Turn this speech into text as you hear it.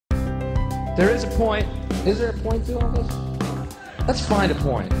There is a point. Is there a point to all this? Let's find a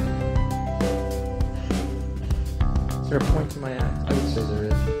point. Is there a point to my act? I would say there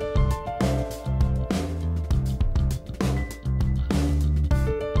is.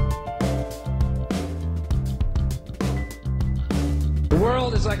 The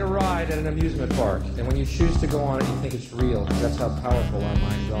world is like a ride at an amusement park, and when you choose to go on it, you think it's real, because that's how powerful our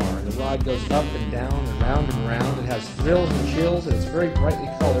minds are. And the ride goes up and down and round and round. It has thrills and chills, and it's very brightly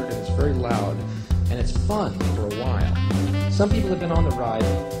colored, and it's very loud, and it's fun for a while. Some people have been on the ride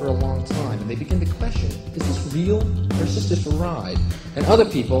for a long time, and they begin to question, is this real, or is this just a ride? And other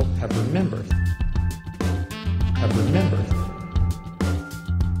people have remembered. Have remembered.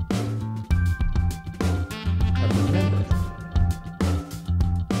 Have remembered.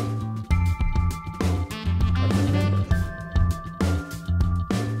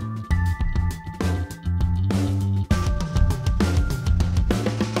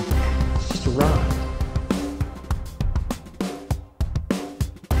 Ride.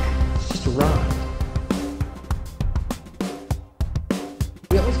 It's just a ride.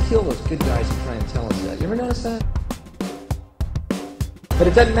 We always kill those good guys who try and tell us that. You ever notice that? But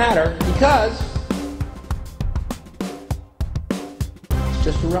it doesn't matter because it's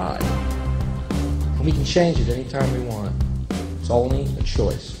just a ride. And we can change it anytime we want. It's only a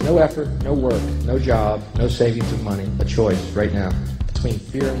choice. No effort, no work, no job, no savings of money. A choice right now between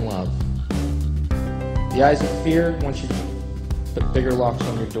fear and love. The eyes of fear want you to put bigger locks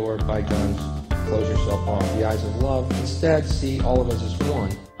on your door, buy guns, close yourself off. The eyes of love instead see all of us as one.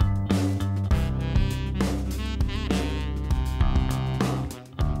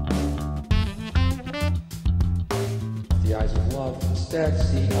 The eyes of love instead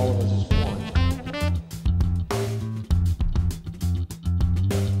see all of us as one.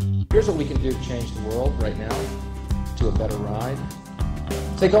 Here's what we can do to change the world right now to a better ride.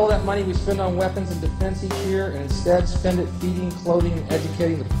 Take all that money we spend on weapons and defense each year and instead spend it feeding, clothing, and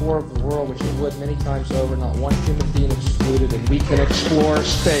educating the poor of the world, which it would many times over, not one human being excluded, and we can explore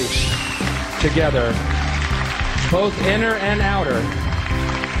space together, both inner and outer,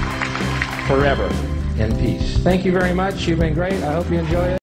 forever in peace. Thank you very much. You've been great. I hope you enjoy it.